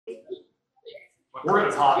We're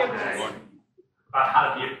going to talk today about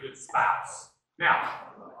how to be a good spouse. Now,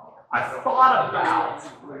 I thought about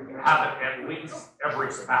having at least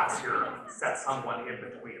every spouse here set someone in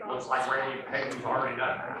between. It looks like Randy and Peggy's already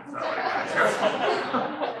done that. So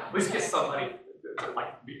at least get somebody to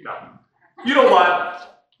like be done. You know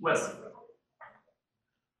what? Listen,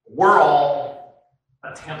 we're all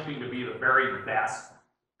attempting to be the very best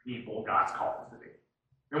people God's called us to be.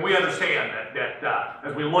 And we understand that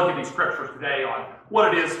as we look at these scriptures today on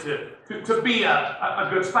what it is to be a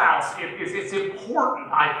good spouse, it's important,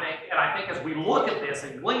 I think, and I think as we look at this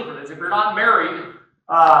and glean from this, if you're not married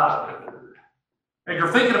and you're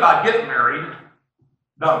thinking about getting married,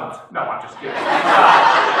 don't. No, I'm just kidding.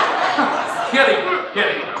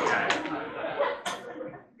 Kidding. Okay.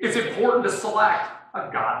 It's important to select a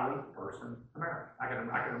godly person to marry. I can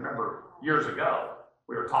remember years ago,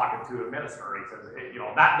 we were talking to a minister, and he says,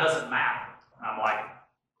 that doesn't matter. And I'm like,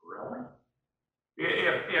 really?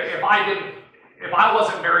 If I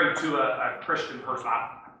wasn't married to a Christian person,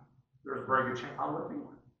 there's a very good chance I would be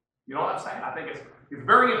one. You know what I'm saying? I think it's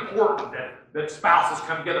very important that spouses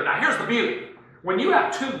come together. Now, here's the beauty. When you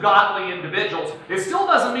have two godly individuals, it still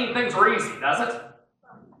doesn't mean things are easy, does it?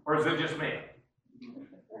 Or is it just me?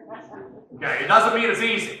 Okay, it doesn't mean it's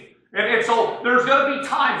easy. And so there's going to be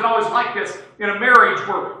times, and I always like this, in a marriage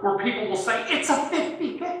where people will say, it's a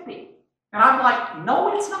 50-50. And I'm like,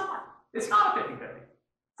 no, it's not. It's not a 50-50.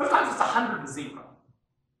 Sometimes it's 100 to 0.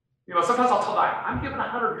 Sometimes I'll tell them, I'm giving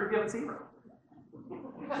 100, you're giving 0.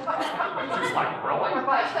 She's like, really?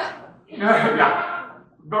 Yeah.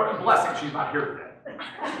 Blessing, she's not here today.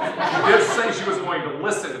 She did say she was going to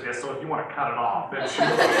listen to this, so if you want to cut it off, then she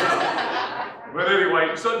will. But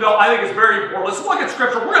anyway, so no, I think it's very important. Let's look at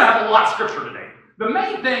Scripture. We're going to have a lot of Scripture today. The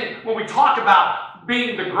main thing when we talk about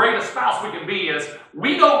being the greatest spouse we can be is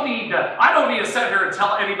I don't need to sit here and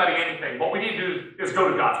tell anybody anything. What we need to do is go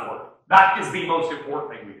to God's Word. That is the most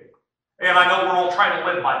important thing we do. And I know we're all trying to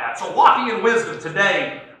live by that. So walking in wisdom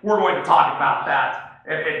today, we're going to talk about that,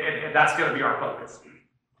 and that's going to be our focus.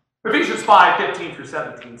 Ephesians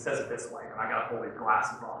 5:15-17 says it this way, and I got to pull these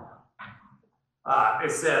glasses on.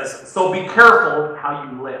 It says, so be careful how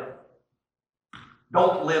you live.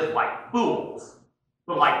 Don't live like fools,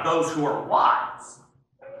 but like those who are wise.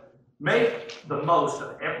 Make the most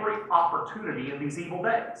of every opportunity in these evil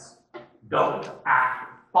days. Don't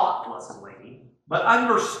act thoughtlessly, but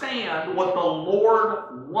understand what the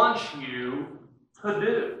Lord wants you to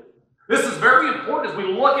do. This is very important as we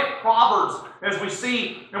look at Proverbs, as we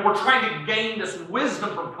see, and we're trying to gain this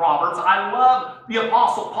wisdom from Proverbs. I love the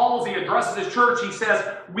Apostle Paul as he addresses his church. He says,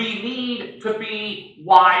 we need to be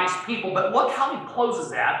wise people. But look how he closes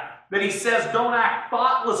that he says, don't act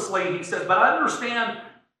thoughtlessly. He says, but understand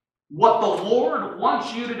what the Lord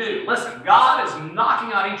wants you to do. Listen, God is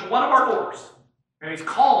knocking on each one of our doors, and He's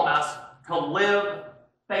calling us to live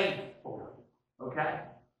faithfully. Okay?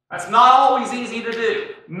 That's not always easy to do.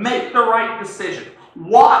 Make the right decision.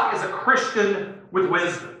 Walk as a Christian with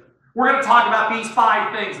wisdom. We're going to talk about these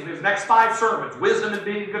 5 things in these next 5 sermons. Wisdom in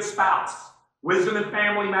being a good spouse. Wisdom in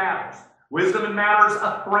family matters. Wisdom in matters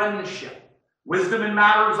of friendship. Wisdom in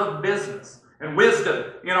matters of business. And wisdom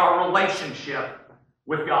in our relationship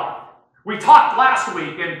with God. We talked last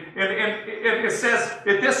week, and it says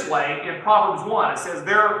it this way in Proverbs 1. It says,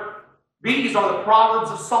 these are the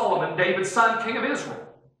Proverbs of Solomon, David's son, king of Israel.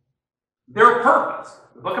 Their purpose,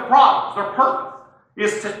 the book of Proverbs, their purpose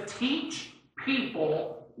is to teach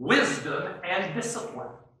people wisdom and discipline,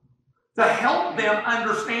 to help them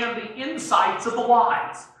understand the insights of the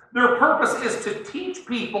wise. Their purpose is to teach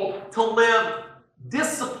people to live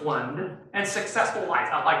disciplined and successful lives.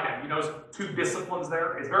 I like that. You notice 2 disciplines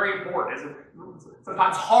there? It's very important. It's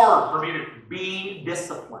sometimes hard for me to be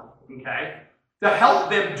disciplined, okay? To help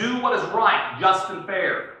them do what is right, just and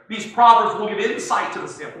fair. These Proverbs will give insight to the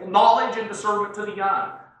simple, knowledge and discernment to the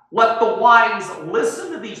young. Let the wise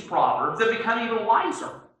listen to these Proverbs and become even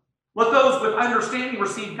wiser. Let those with understanding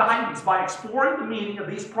receive guidance by exploring the meaning of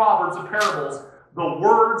these Proverbs and parables, the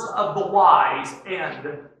words of the wise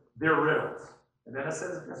and their riddles. And then it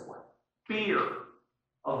says it this way. Fear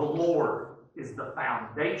of the Lord is the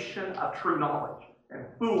foundation of true knowledge, and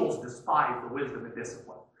fools despise the wisdom and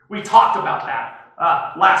discipline. We talked about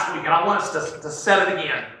that last week, and I want us to set it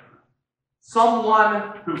again.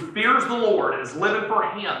 Someone who fears the Lord and is living for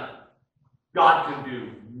Him, God can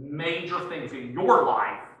do major things in your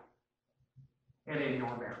life and in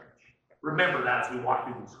your marriage. Remember that as we walk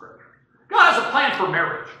through these scriptures. God has a plan for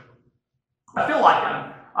marriage. I feel like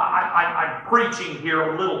I'm preaching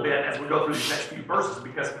here a little bit as we go through these next few verses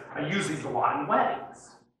because I use these a lot in weddings.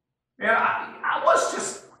 And I was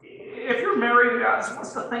just, if you're married, I just want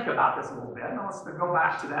us to think about this a little bit. I want us to go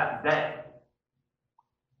back to that day.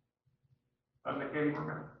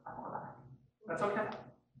 That's okay.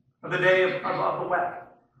 The day of the wedding.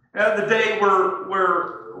 The day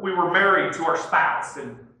where we were married to our spouse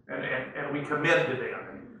and we committed to them.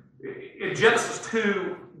 In Genesis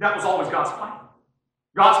 2, that was always God's plan.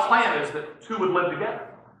 God's plan is that two would live together.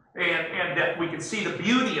 And that we can see the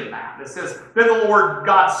beauty in that. It says, then the Lord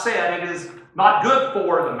God said, it is not good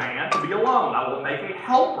for the man to be alone. I will make a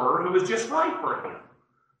helper who is just right for him.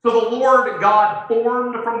 So the Lord God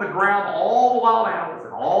formed from the ground all the wild animals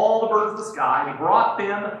and all the birds of the sky, and he brought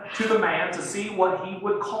them to the man to see what he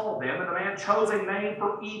would call them, and the man chose a name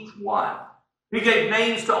for each one. He gave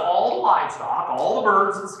names to all the livestock, all the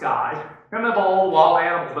birds of the sky, and of all the wild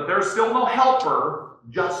animals, but there's still no helper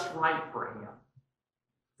just right for him.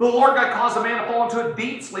 The Lord God caused the man to fall into a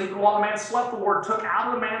deep sleep, and while the man slept, the Lord took out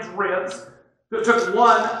of the man's ribs, the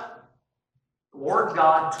Lord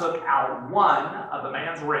God took out one of the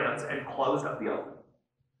man's ribs and closed up the opening.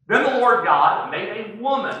 Then the Lord God made a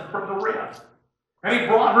woman from the rib, and he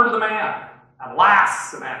brought her to the man.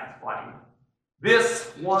 Alas, the man exclaimed,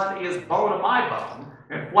 this one is bone of my bone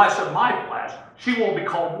and flesh of my flesh. She will be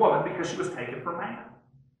called woman because she was taken from man.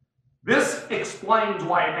 This explains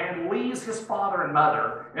why a man leaves his father and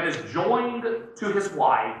mother and is joined to his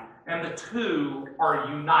wife, and the two are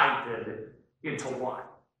united into one.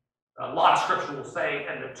 A lot of scripture will say,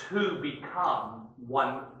 and the two become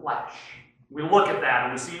one flesh. We look at that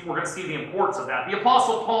and we're going to see the importance of that. The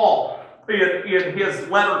Apostle Paul, in his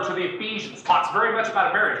letter to the Ephesians, talks very much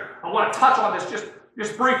about a marriage. I want to touch on this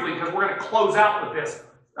just briefly because we're going to close out with this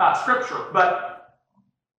scripture. But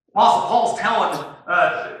Apostle Paul's telling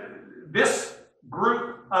this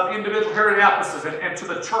group of individuals here in Ephesus and to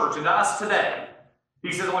the church and to us today,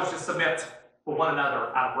 he says, I want you to submit for one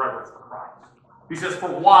another out of reverence for Christ. He says, for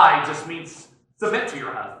wives just means submit to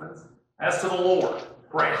your husbands as to the Lord.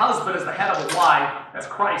 For a husband is the head of a wife, as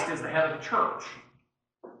Christ is the head of the church.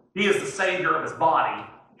 He is the Savior of his body,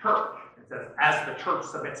 the church. It says, as the church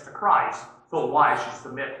submits to Christ, so wives should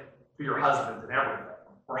submit to your husbands in everything.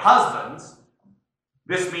 For husbands,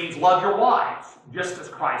 this means love your wives, just as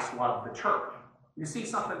Christ loved the church. You see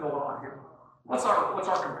something going on here? What's our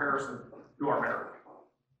comparison to our marriage?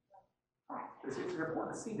 It's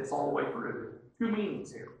important to see this all the way through. Two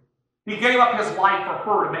meanings here. He gave up his life for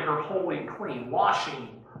her to make her holy and clean, washed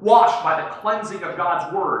by the cleansing of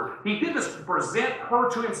God's word. He did this to present her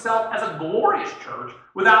to himself as a glorious church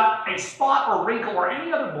without a spot or wrinkle or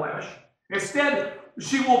any other blemish. Instead,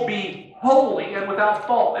 she will be holy and without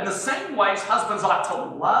fault. In the same ways, husbands ought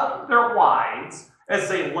to love their wives as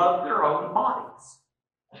they love their own bodies.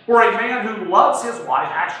 For a man who loves his wife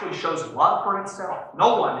actually shows love for himself.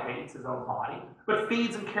 No one hates his own body, but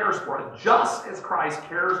feeds and cares for it, just as Christ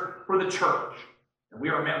cares for the church. And we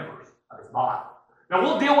are members of his body. Now,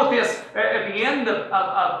 we'll deal with this at the end of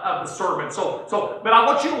the sermon. But I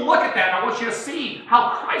want you to look at that, and I want you to see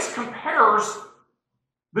how Christ compares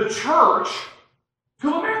the church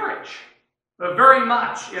to a marriage. Very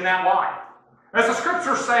much in that light. As the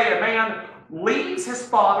scriptures say, a man leaves his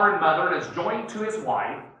father and mother and is joined to his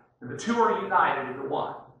wife, and the two are united into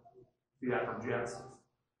one. See that from Genesis.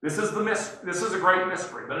 This is a great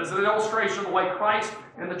mystery, but it's an illustration of the way Christ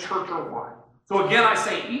and the church are one. So again, I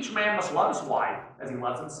say each man must love his wife as he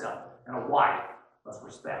loves himself, and a wife must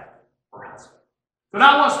respect her husband. So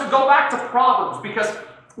now I want us to go back to Proverbs, because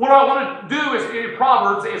what I want to do in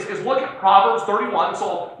Proverbs is look at Proverbs 31.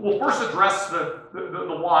 So we'll first address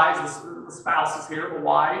the wives, the spouses here, the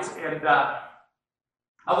wives, and I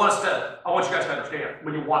want you guys to understand,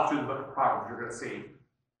 when you walk through the book of Proverbs, you're going to see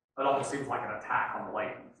it almost seems like an attack on the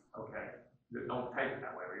ladies. Okay, don't take it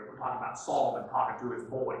that way. We're talking about Solomon talking to his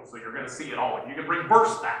boys, so you're going to see it all. You can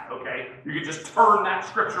reverse that. Okay, you can just turn that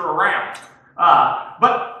scripture around.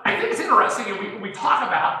 But I think it's interesting, and we talk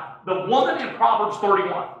about the woman in Proverbs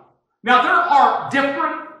 31. Now, there are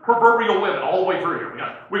different proverbial women all the way through here. You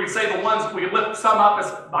know, we can say the ones, we can lift some up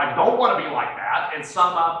as, I don't want to be like that, and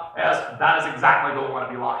some up as, that is exactly what I want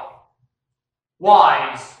to be like.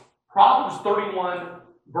 Wives, Proverbs 31,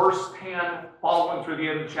 verse 10, following through the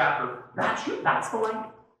end of the chapter, that's the lady.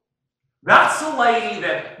 That's the lady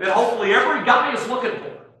that hopefully every guy is looking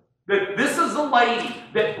for. That this is the lady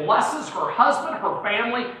that blesses her husband, her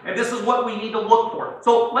family, and this is what we need to look for.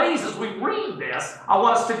 So, ladies, as we read this, I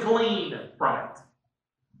want us to glean from it.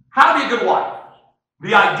 How to be a good wife?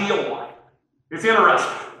 The ideal wife. It's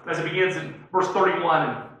interesting as it begins in verse 31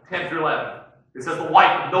 and 10 through 11. It says, the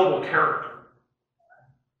wife of noble character.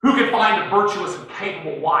 Who can find a virtuous and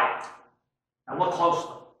capable wife? Now look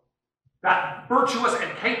closely. That virtuous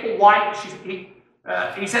and capable wife,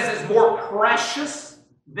 he says it's more precious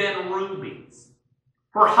than rubies.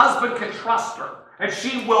 Her husband can trust her, and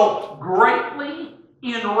she will greatly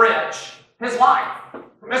enrich his life.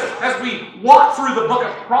 As we walk through the book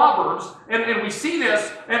of Proverbs, and we see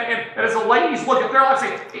this, and as the ladies look at their life,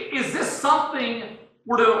 say, is this something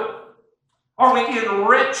we're doing? Are we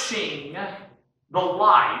enriching the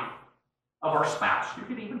life of our spouse? You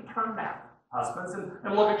can even turn that, husbands,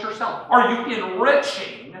 and look at yourself. Are you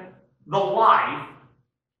enriching the life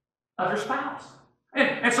of your spouse?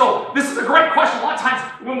 And so this is a great question. A lot of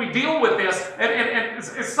times when we deal with this, and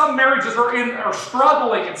some marriages are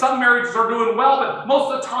struggling, and some marriages are doing well, but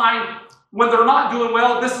most of the time when they're not doing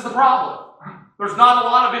well, this is the problem. There's not a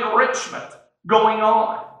lot of enrichment going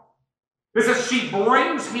on. It says she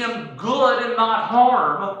brings him good and not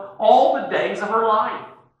harm all the days of her life.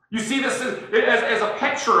 You see this as a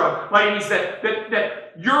picture of, ladies,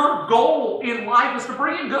 that your goal in life is to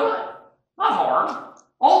bring him good, not harm,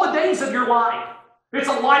 all the days of your life. It's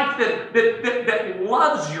a life that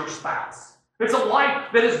loves your spouse. It's a life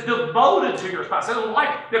that is devoted to your spouse. It's a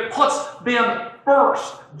life that puts them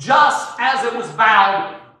first, just as it was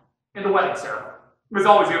vowed in the wedding ceremony. It's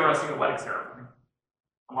always interesting in the wedding ceremony.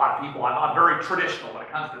 A lot of people, I'm very traditional when it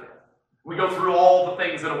comes to this. We go through all the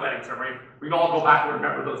things in a wedding ceremony. We can all go back and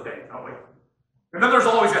remember those days, don't we? And then there's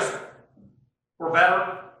always this: for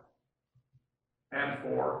better and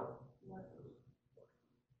for.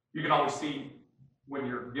 You can always see when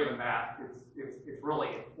you're given that, it's really,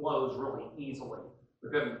 it flows really easily.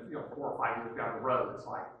 But then, 4 or 5 years down the road, it's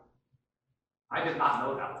like, I did not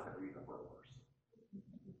know that was going to be the for worse.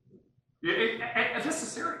 This is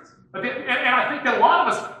serious. And I think that a lot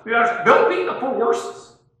of us, they'll be the for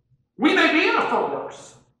worses. We may be in a for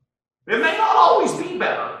worse. It may not always be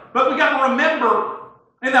better, but we got to remember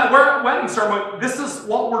in that wedding ceremony, this is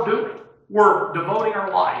what we're doing. We're devoting our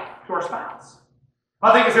life to our spouse.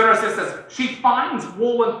 I think it's interesting. It says, she finds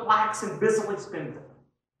wool and flax and busily spins it.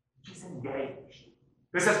 She's engaged.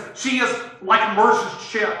 It says, she is like a merchant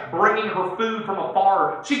ship bringing her food from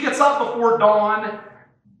afar. She gets up before dawn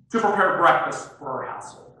to prepare breakfast for her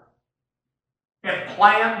household and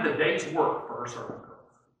plan the day's work for her servant girls.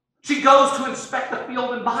 She goes to inspect the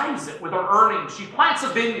field and buys it with her earnings. She plants a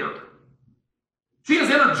vineyard. She is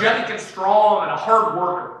energetic and strong and a hard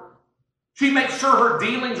worker. She makes sure her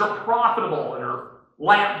dealings are profitable and her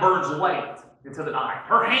lamp burns late into the night.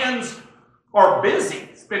 Her hands are busy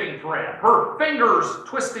spinning thread. Her fingers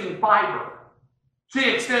twisting fiber. She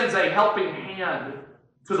extends a helping hand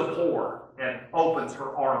to the poor and opens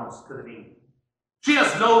her arms to the needy. She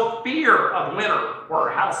has no fear of winter for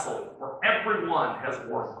her household, where everyone has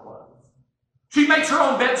warm clothes. She makes her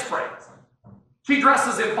own bedspreads. She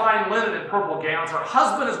dresses in fine linen and purple gowns. Her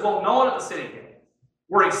husband is well known at the city gate,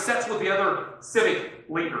 where he sits with the other civic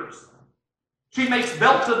leaders. She makes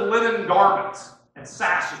belted linen garments and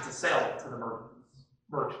sashes to sell to the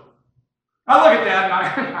merchants. I look at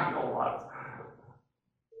that, and I know a lot of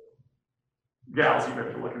gals, you may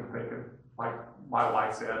be looking and thinking, like my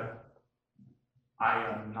wife said, I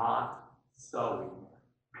am not sewing,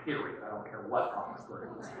 period. I don't care what promise word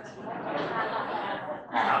it is.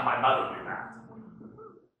 Not my mother knew that.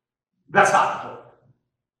 That's not the point.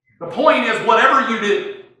 The point is, whatever you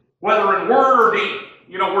do, whether in word or deed,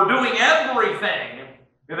 we're doing everything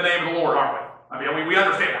in the name of the Lord, aren't we? I mean, we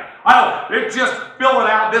understand that. I don't, it's just filling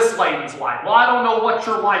out this lady's life. Well, I don't know what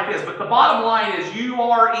your life is, but the bottom line is you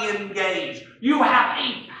are engaged. You have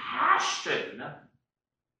a passion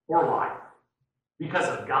for life because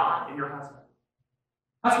of God and your husband.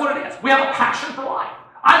 That's what it is. We have a passion for life.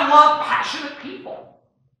 I love passionate people.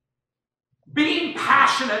 Being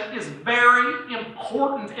passionate is very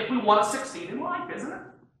important if we want to succeed in life, isn't it?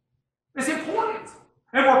 It's important.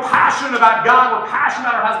 And we're passionate about God. We're passionate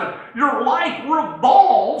about our husband. Your life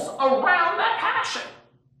revolves around that passion.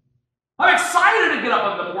 I'm excited to get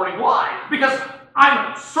up in the morning. Why? Because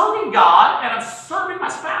I'm serving God and I'm serving my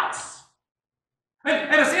spouse.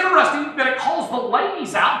 And it's interesting that it calls the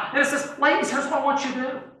ladies out. And it says, ladies, here's what I want you to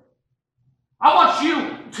do. I want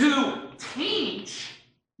you to teach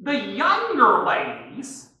the younger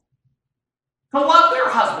ladies to love their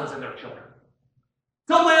husbands and their children.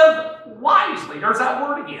 To live wisely, there's that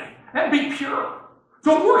word again, and be pure. To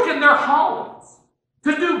work in their homes,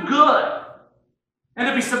 to do good, and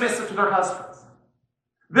to be submissive to their husbands.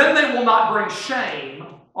 Then they will not bring shame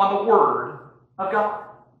on the word of God.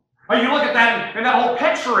 Now you look at that, and that whole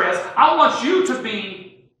picture is, I want you to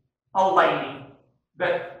be a lady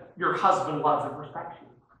that your husband loves and respects you.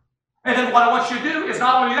 And then what I want you to do is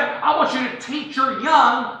not only that, I want you to teach your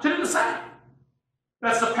young to do the same.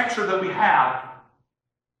 That's the picture that we have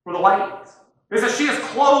for the ladies. It says she is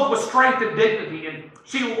clothed with strength and dignity, and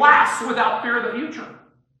she laughs without fear of the future.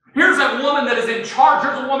 Here's a woman that is in charge.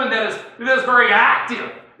 Here's a woman that is very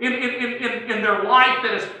active in their life,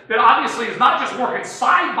 that obviously is not just working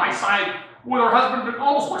side by side with her husband, but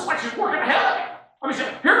almost looks like she's working ahead. I mean,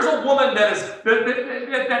 here's a woman that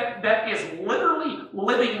is literally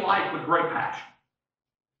living life with great passion.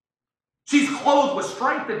 She's clothed with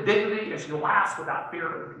strength and dignity, and she laughs without fear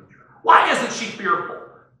of the future. Why isn't she fearful?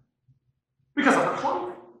 Because of her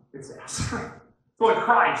clothing, it says. So in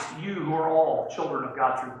Christ, you who are all children of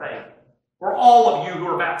God through faith, or all of you who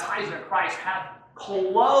are baptized in Christ, have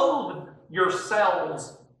clothed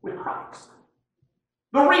yourselves with Christ.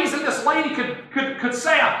 The reason this lady could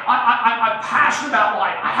say, I'm passionate about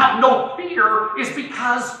life, I have no fear, is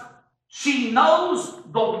because she knows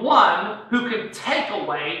the one who can take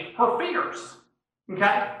away her fears.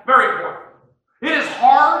 Okay? Very important. It is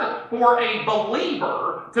hard for a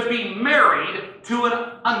believer to be married to an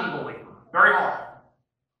unbeliever. Very hard.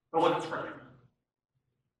 Go look at Scripture.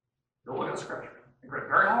 Go look at the Scripture. It's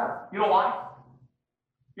very hard. You know why?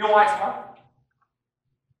 You know why it's hard?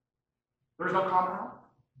 There's no commonality.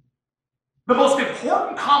 The most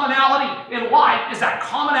important commonality in life is that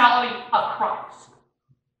commonality of Christ.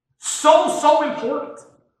 So important.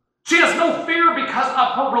 She has no fear because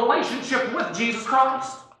of her relationship with Jesus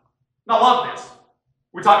Christ. Now, I love this.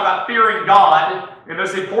 We talk about fearing God, and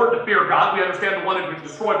it's important to fear God. We understand the one who can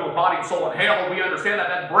destroy both body and soul in hell, and we understand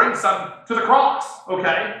that brings some to the cross,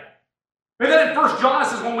 okay? And then in 1 John, it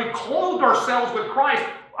says, when we clothed ourselves with Christ,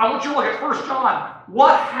 I want you to look at 1 John.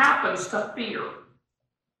 What happens to fear?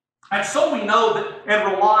 And so we know that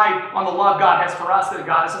and rely on the love God has for us, that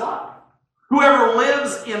God is love. Whoever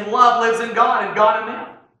lives in love lives in God, and God in them.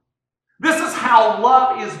 This is how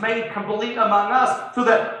love is made complete among us, so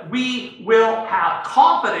that we will have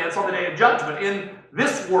confidence on the day of judgment. In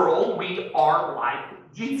this world, we are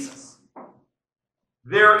like Jesus.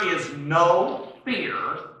 There is no fear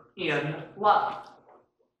in love.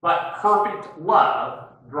 But perfect love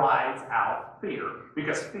drives out fear,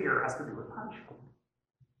 because fear has to do with punishment.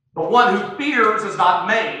 The one who fears is not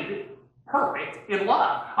made perfect in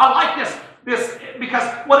love. I like this because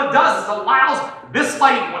what it does is allows this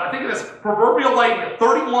lady, when I think of this proverbial lady at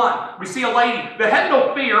 31, we see a lady that had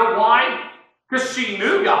no fear. Why? Because she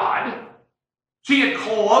knew God. She had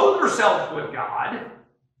clothed herself with God.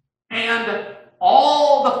 And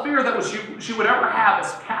all the fear that she would ever have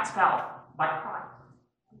is cast out by Christ.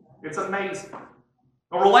 It's amazing.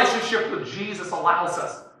 A relationship with Jesus allows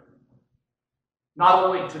us not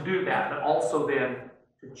only to do that, but also then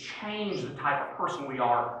to change the type of person we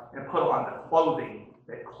are and put on the clothing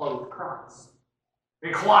that clothed Christ.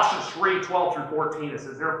 In Colossians 3:12 through 14, it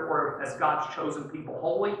says, therefore, as God's chosen people,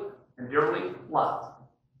 holy and dearly loved,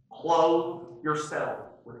 clothe yourself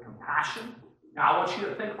with compassion. Now, I want you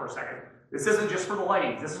to think for a second. This isn't just for the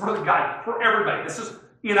ladies. This is for the guys, for everybody. This is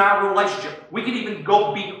in our relationship. We can even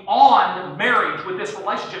go beyond marriage with this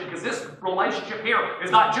relationship, because this relationship here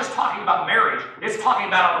is not just talking about marriage. It's talking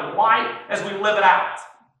about our life as we live it out.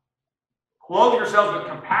 Clothe yourselves with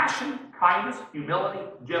compassion, kindness, humility,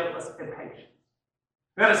 gentleness, and patience.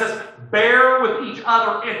 Then it says, bear with each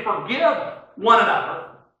other and forgive one another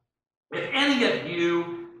if any of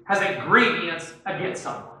you has a grievance against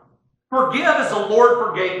someone. Forgive as the Lord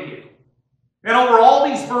forgave you. And over all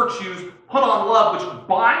these virtues, put on love, which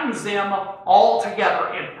binds them all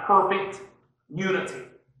together in perfect unity.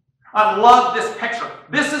 I love this picture.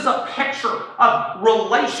 This is a picture of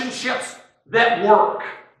relationships that work.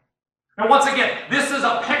 And once again, this is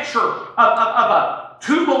a picture of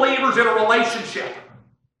two believers in a relationship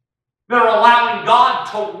that are allowing God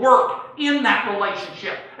to work in that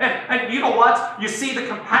relationship. And you know what? You see the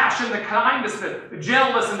compassion, the kindness, the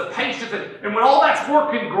gentleness, and the patience. And when all that's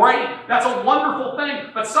working great, that's a wonderful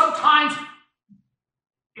thing. But sometimes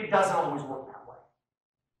it doesn't always work that way.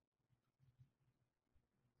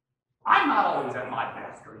 I'm not always at my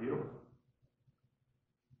best, are you?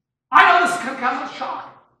 I know this can come as a shock.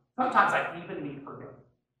 Sometimes I even need forgiveness.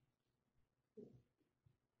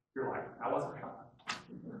 You're like, I wasn't shocked.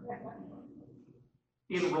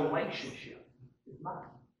 In relationship, it's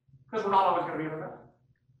not. Because we're not always going to be in the best.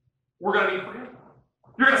 We're going to need forgiveness.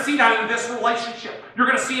 You're going to see that in this relationship. You're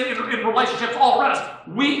going to see it in relationships all around us.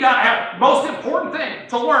 We got to have, most important thing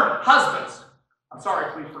to learn, husbands, I'm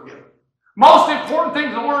sorry, please forgive me. Most important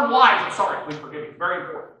thing to learn, wives, I'm sorry, please forgive me. Very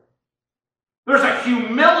important. There's a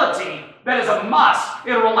humility that is a must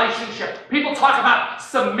in a relationship. People talk about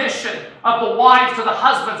submission of the wives to the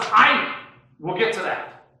husbands. We'll get to that.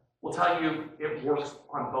 We'll tell you it works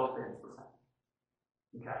on both ends the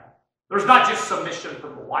same. Okay? There's not just submission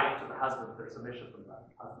from the wife to the husband, there's submission from the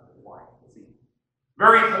husband to the wife. We'll see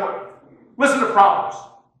Very important. Listen to Proverbs.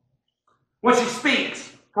 When she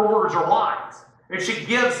speaks, her words are wise, and she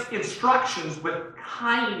gives instructions with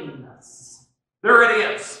kindness. There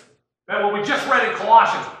it is. And what we just read in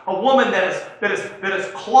Colossians, a woman that is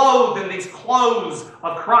clothed in these clothes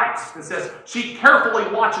of Christ. It says she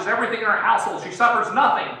carefully watches everything in her household. She suffers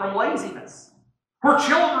nothing from laziness. Her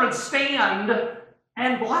children stand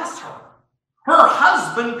and bless her. Her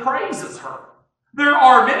husband praises her. There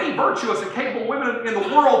are many virtuous and capable women in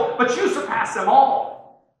the world, but you surpass them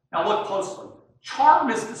all. Now look closely. Charm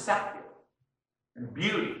is deceptive, and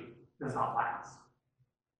beauty does not last.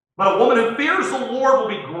 But a woman who fears the Lord will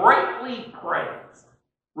be greatly praised.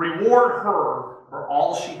 Reward her for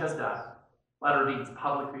all she has done. Let her deeds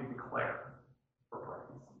publicly declare her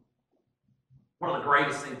praise. One of the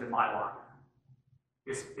greatest things in my life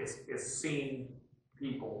is seeing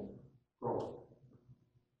people grow.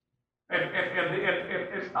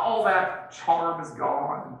 And all that charm is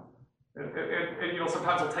gone. And you know,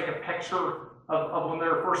 sometimes I'll take a picture of when they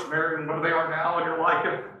were first married and where they are now, and you're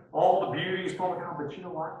like, all the beauty is probably gone. But you know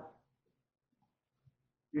what?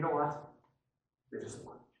 You know what? They just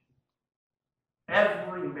want it.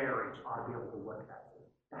 Every marriage ought to be able to look at it.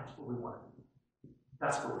 That's what we want.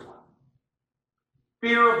 That's what we want.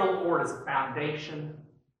 Fear of the Lord is a foundation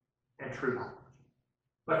and true knowledge.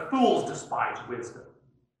 But fools despise wisdom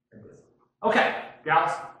and wisdom. Okay,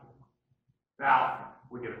 gals. Now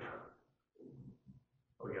we get a turn.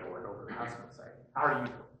 We get to look over the husband and say, how are you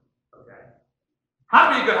doing? Okay. How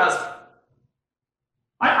to be a good husband?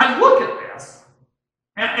 I look at this,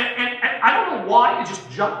 and I don't know why it just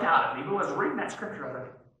jumped out at me, but when I was reading that scripture of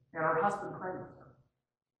it, and her husband prayed with her.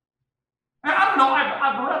 And I don't know,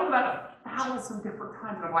 I've read that 1,000 different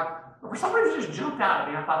times, and I'm like, for some reason it just jumped out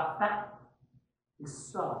at me. I thought, that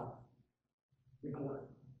is so important.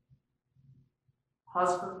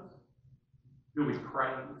 Husbands, do we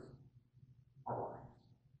praise our wives?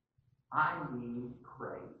 I need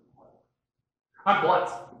praise. I'm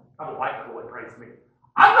blessed. I have a wife that really prays me.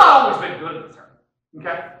 I've not always been good at this,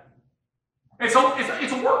 okay? And so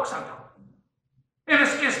it's a work sometimes. And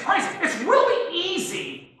it's praise. It's really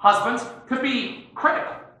easy, husbands, to be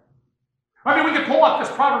critical. I mean, we could pull up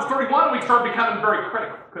this Proverbs 31 and we start becoming very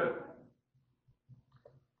critical, couldn't we?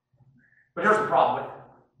 But here's the problem with it.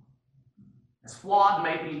 As flawed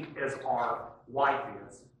maybe as our wife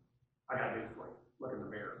is, I got news for you. Look in the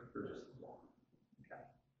mirror. You're just as flawed. Okay.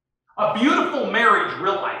 A beautiful marriage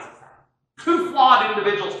realizes that. Two flawed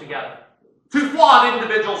individuals together. Two flawed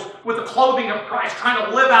individuals with the clothing of Christ trying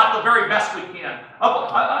to live out the very best we can.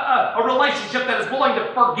 A relationship that is willing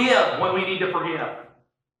to forgive when we need to forgive.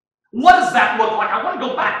 What does that look like? I want to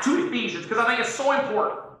go back to Ephesians because I think it's so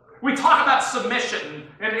important. We talk about submission,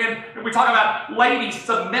 and we talk about ladies,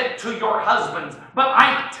 submit to your husbands. But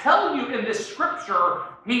I tell you in this scripture,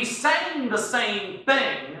 he's saying the same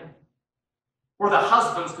thing for the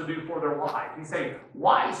husbands to do for their wives. He's saying,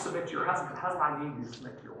 wives, submit to your husband. Husband, I need you to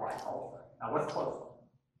submit to your wife also. Now let's close.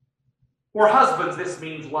 For husbands, this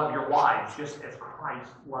means love your wives just as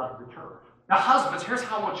Christ loved the church. Now husbands, here's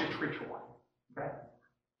how I want you to treat your wife. Okay?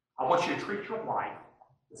 I want you to treat your wife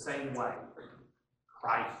the same way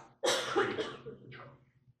Christ treated the church.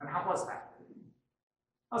 And how was that?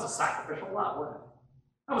 That was a sacrificial love, wasn't it?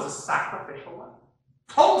 That was a sacrificial love.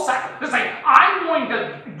 Total sacrifice. To say, I'm going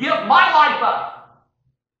to give my life up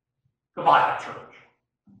to buy that church.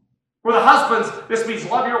 For the husbands, this means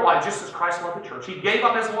love your wife just as Christ loved the church. He gave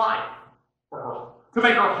up his life for her to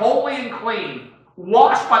make her holy and clean,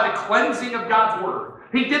 washed by the cleansing of God's word.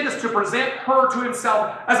 He did this to present her to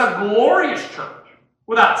himself as a glorious church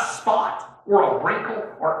without spot or a wrinkle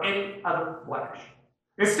or any other blemish.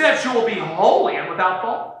 Instead, she will be holy and without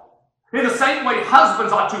fault. In the same way,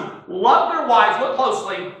 husbands ought to love their wives, look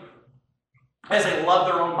closely, as they love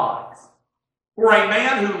their own bodies. For a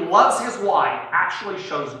man who loves his wife actually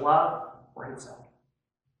shows love for himself.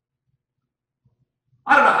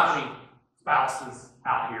 I don't know how many spouses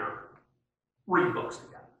out here read books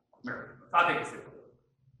together, married books. I think it's important.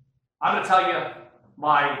 I'm going to tell you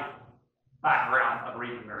my background of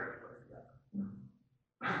reading marriage books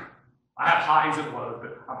together. I have highs and lows,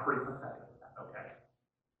 but I'm pretty pathetic with that, okay?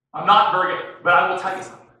 I'm not very good, but I will tell you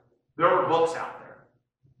something. There are books out there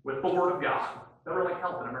with the Word of God that really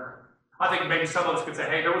help in a marriage. I think maybe some of us could say,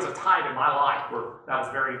 hey, there was a time in my life where that was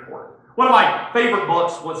very important. One of my favorite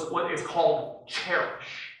books was what is called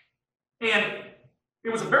Cherish. And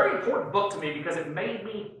it was a very important book to me because it made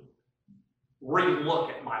me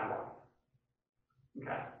re-look at my life.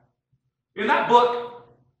 Okay? In that book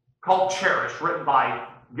called Cherish, written by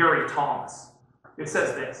Gary Thomas, it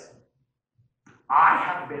says this: I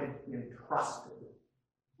have been entrusted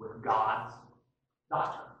with God's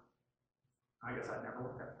doctrine. I guess I never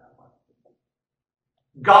looked at it that way.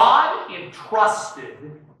 God entrusted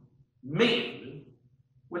me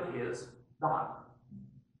with his daughter.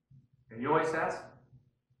 And you know what he says?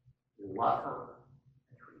 Love her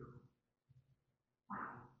and treat her. Wow.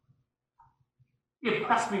 It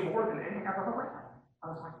impressed me more than anything I've ever read. I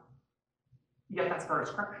was like, yeah, that's very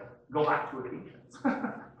scriptural. Go back to Ephesians.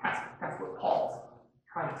 that's what Paul's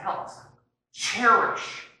trying to tell us.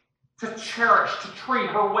 Cherish. To cherish, to treat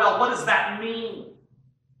her well. What does that mean?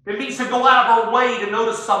 It means to go out of our way to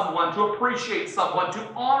notice someone, to appreciate someone, to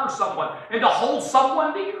honor someone, and to hold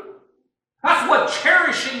someone dear. That's what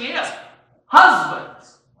cherishing is.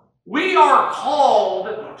 Husbands, we are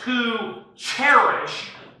called to cherish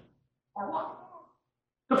our wife.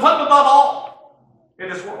 To put them above all in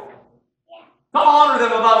this world. To honor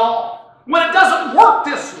them above all. When it doesn't work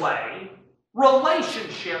this way,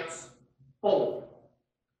 relationships fold.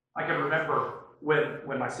 I can remember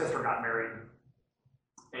when my sister got married,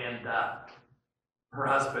 and her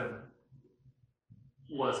husband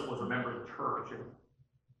was a member of the church, and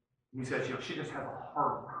he said, she just has a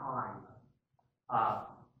hard time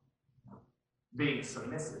being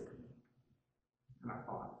submissive to me. And I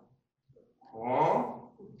thought,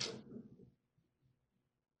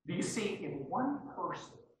 do you see, if one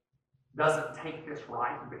person doesn't take this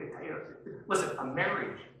right, listen, a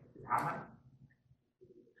marriage is how many?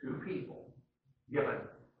 Two people given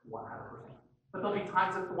 100%. But there'll be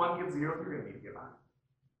times that the one gives 0, you're going to need to give up.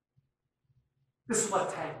 This is what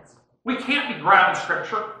it takes. We can't be grounded in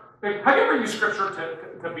Scripture. Have you ever used Scripture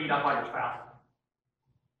to beat up on your spouse?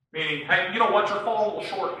 Meaning, hey, you know what, you're falling a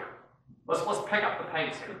little short here. Let's pick up the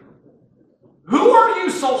pace here. Who are you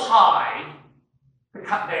so high to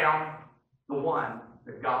cut down the one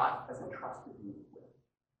that God has entrusted you with?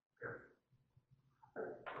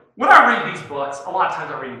 When I read these books, a lot of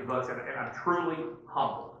times I read these books and I'm truly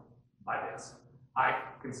humbled by this. I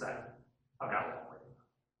can say, I've got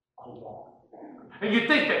a long way. And you'd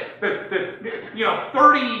think that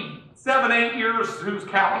 37, 8 years, who's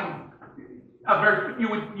counting,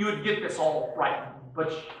 you would get this all right,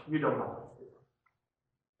 but you don't know.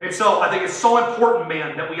 And so I think it's so important,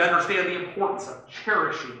 men, that we understand the importance of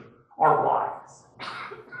cherishing our wives.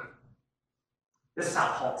 This is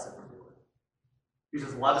how Paul said to do it. He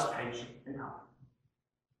says, love is patient and kind.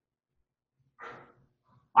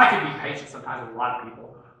 I can be patient sometimes with a lot of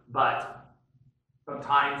people, but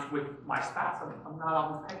sometimes with my spouse, I'm not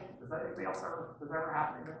always patient. Does that ever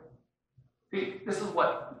happen to you? See, this is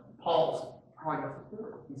what Paul's telling us to do.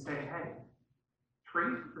 He's saying, hey,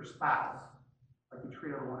 treat your spouse like you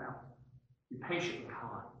treat everyone else. Be patient and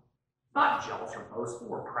kind. Not jealous or boastful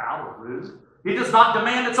or proud or rude. It does not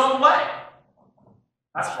demand its own way.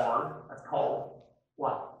 That's hard. That's called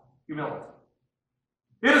what? Humility.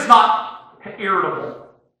 It is not irritable.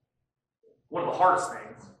 One of the hardest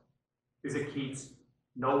things is it keeps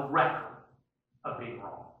no record of being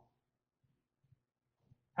wrong.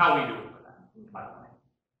 How are we doing with that, by the way?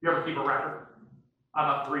 You ever keep a record? I'm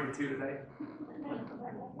up 3-2 today.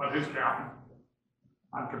 Well, who's counting?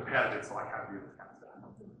 I'm competitive, so I kind of do this kind of stuff.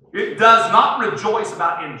 It does not rejoice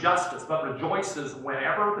about injustice, but rejoices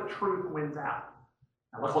whenever the truth wins out.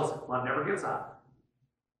 Now let's listen. Love never gives up,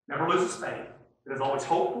 never loses faith. It is always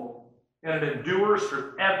hopeful, and it endures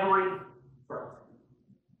through every growth.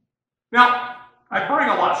 Now, I bring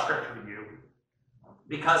a lot of scripture to you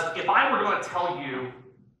because if I were going to tell you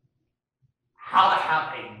how to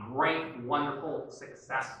have a great, wonderful,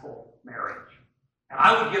 successful marriage, and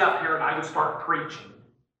I would get up here and I would start preaching,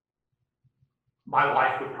 my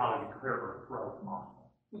wife would probably be clear her throat off,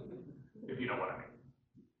 if you know what I mean.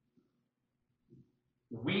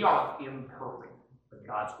 We are imperfect, but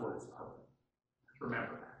God's word is perfect.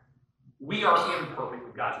 Remember that. We are imperfect,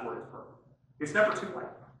 but God's word is perfect. It's never too late.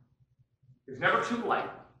 It's never too late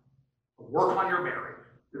to work on your marriage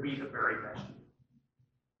to be the very best you.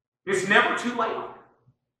 It's never too late.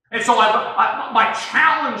 And so my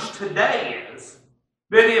challenge today is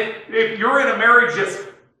that if you're in a marriage that's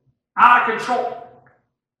out of control,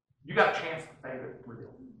 you got a chance to save it with it.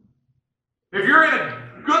 If you're in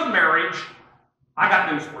a good marriage, I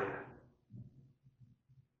got news for you.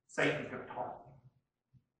 Satan's going to target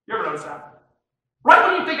you. You ever notice that? Right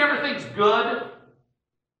when you think everything's good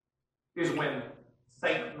is when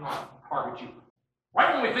Satan targets you.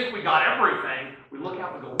 Right when we think we got everything, we look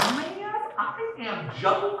out and go, man, I am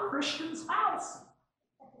Joe Christian's house.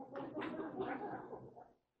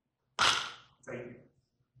 Satan.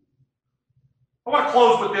 I want to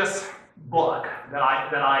close with this book that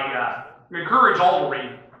I encourage all to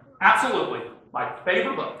read. Absolutely. My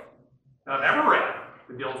favorite book that I've ever read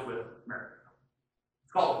that deals with marriage.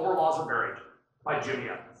 It's called The 4 Laws of Marriage. by Jimmy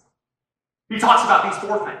Evans. He talks about these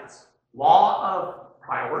four things: law of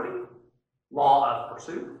priority, law of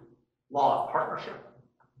pursuit, law of partnership,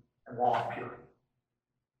 and law of purity.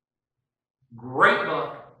 Great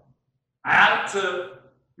book. Add it to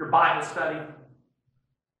your Bible study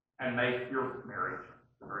and make your marriage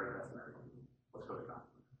the very best marriage. Let's go to God.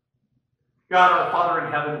 God, our Father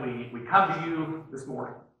in heaven, we come to you this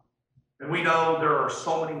morning, and we know there are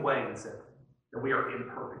so many ways that we are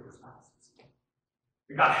imperfect as spouses.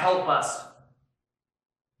 And God, help us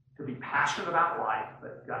to be passionate about life,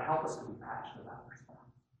 but God, help us to be passionate about our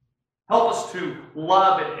spouse. Help us to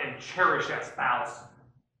love and cherish that spouse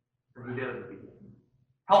that we did in the beginning.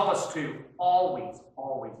 Help us to always,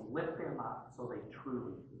 always lift them up so they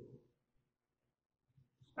truly feel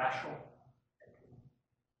special.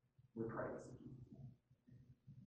 We pray this.